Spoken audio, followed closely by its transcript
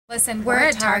Listen, we're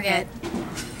at Target.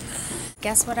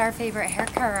 Guess what our favorite hair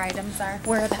care items are?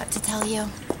 We're about to tell you.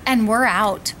 And we're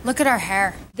out. Look at our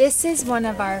hair. This is one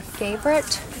of our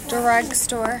favorite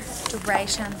drugstore dry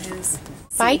shampoos.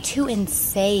 Buy two and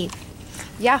save.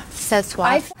 Yeah. Says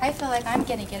Swap. I feel like I'm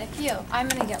gonna get a few. I'm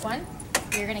gonna get one.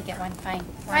 You're gonna get one. Fine.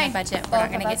 We're on a budget. We're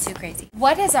not gonna get too crazy.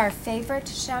 What is our favorite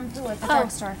shampoo at the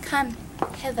drugstore? Come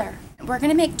hither. We're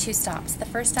gonna make 2 stops. The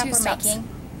first stop making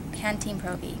Pantene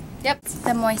Pro V. Yep.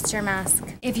 The moisture mask.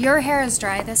 If your hair is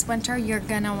dry this winter, you're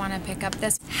gonna want to pick up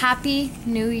this. Happy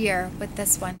New Year with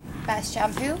this one. Best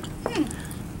shampoo?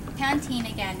 Pantene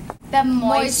again. The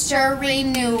moisture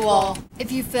renewal.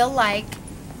 If you feel like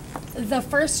the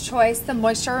first choice, the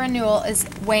moisture renewal, is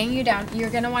weighing you down,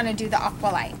 you're gonna want to do the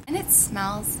Aqualight. And it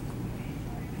smells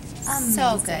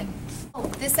so good. Oh,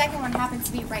 the second one happens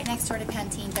to be right next door to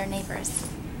Pantene. They're neighbors.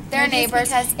 They're neighbors.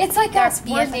 Because it's like they're us.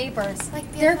 We're neighbors. Like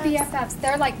they're BFFs.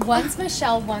 They're like, one's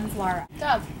Michelle, one's Laura.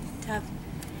 Dove.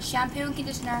 Shampoo and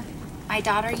conditioner. My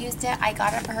daughter used it. I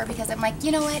got it for her because I'm like,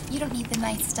 you know what? You don't need the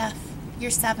nice stuff.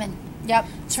 You're 7. Yep.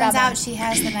 Turns out she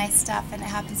has the nice stuff and it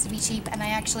happens to be cheap and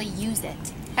I actually use it.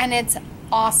 And it's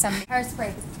awesome.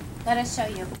 Hairspray. Let us show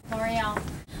you. L'Oreal.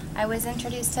 I was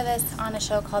introduced to this on a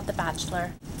show called The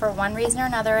Bachelor. For one reason or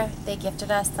another, they gifted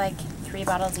us like 3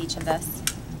 bottles each of this.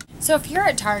 So if you're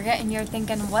at Target and you're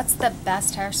thinking, what's the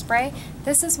best hairspray?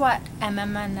 This is what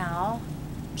MMandL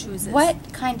chooses.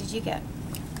 What kind did you get?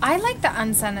 I like the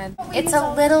unscented. It's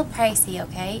a little pricey,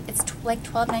 okay? It's like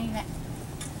 $12.99.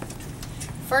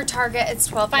 For Target, it's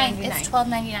 $12.99. Fine, it's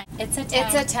 $12.99. It's a 10.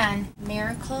 It's a 10.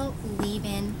 Miracle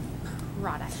leave-in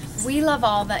product. We love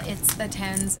all the it's the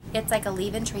 10s. It's like a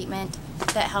leave-in treatment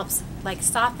that helps like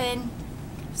soften,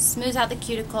 smooths out the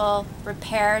cuticle,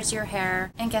 repairs your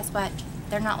hair, and guess what?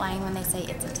 They're not lying when they say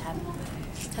it's a 10.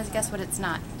 Because guess what it's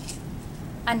not?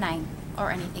 A 9 or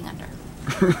anything under.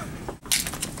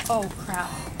 Oh,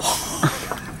 crap.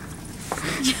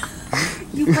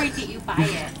 You break it, you buy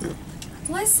it.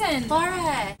 Listen.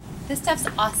 Laura, this stuff's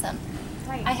awesome.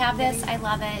 Right. I have this. I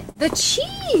love it. The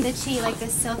cheese. The cheese, like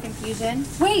this silk infusion.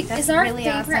 Wait, that's is our really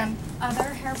favorite awesome. Other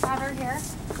hair powder here?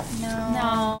 No.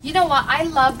 No. You know what? I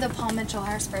love the Paul Mitchell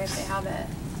hairspray if they have it.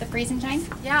 The Freeze and Shine?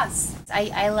 Yes.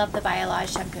 I love the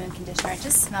Biolage shampoo and conditioner. It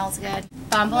just smells good.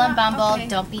 Bumble and Bumble. Okay.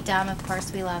 Don't be dumb. Of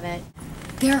course, we love it.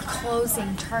 They're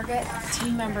closing. Target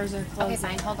team members are closing. Okay,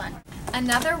 fine. Hold on.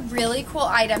 Another really cool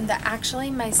item that actually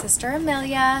my sister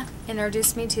Amelia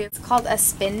introduced me to. It's called a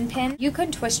spin pin. You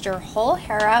can twist your whole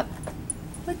hair up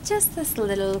with just this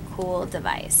little cool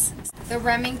device. The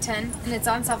Remington, and it's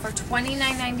on sale for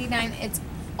 $29.99.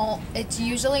 It's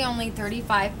usually only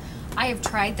 $35. I have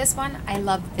tried this one. I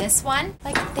love this one.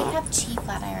 Like, they have cheap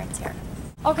flat irons here.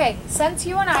 Okay, since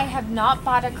you and I have not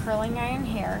bought a curling iron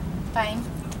here, fine.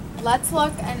 Let's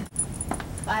look, and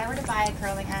if I were to buy a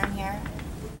curling iron here,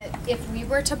 if we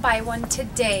were to buy one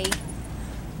today,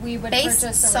 we would based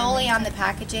purchase solely on the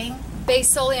packaging.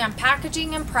 Based solely on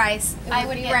packaging and price, it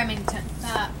would be Remington.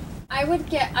 I would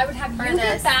have you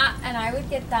get that, and I would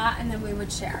get that, and then we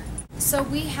would share. So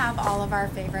we have all of our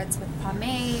favorites with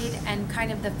pomade and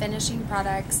kind of the finishing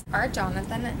products. Our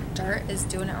Jonathan Dirt is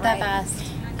doing it right. The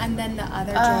best. And then the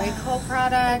other Joyco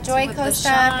products. Joyco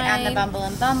stuff and the Bumble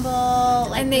and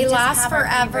Bumble. Like, and they last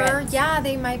forever. Yeah,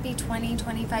 they might be $20,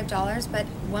 $25, but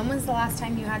when was the last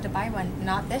time you had to buy one?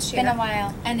 Not this year. It's been a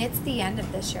while. And it's the end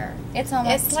of this year. It's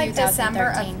almost It's like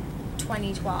December of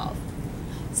 2012.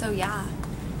 So yeah.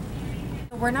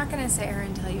 We're not going to sit here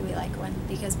and tell you we like one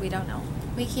because we don't know.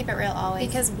 We keep it real always.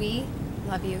 Because we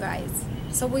love you guys.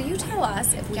 So will you tell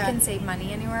us if we can save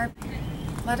money anywhere?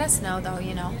 Let us know though,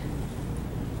 you know.